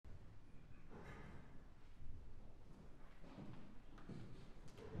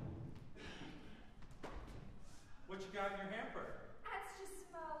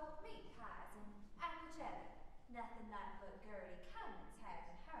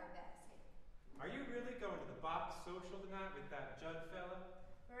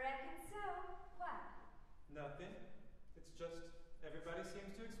Nothing. It's just everybody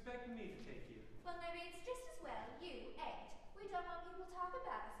seems to expect me to take you. Well, maybe it's just as well you ain't. We don't want people to talk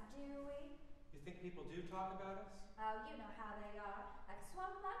about us, do we? You think people do talk about us? Oh, you know how they are. Like a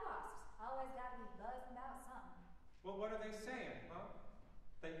swarm of mud wasps. Always gotta be buzzing about something. Well, what are they saying, huh?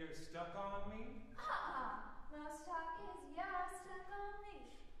 That you're stuck on me? Most talk is you're stuck on me.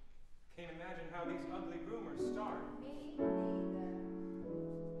 Can't imagine how these ugly rumors start.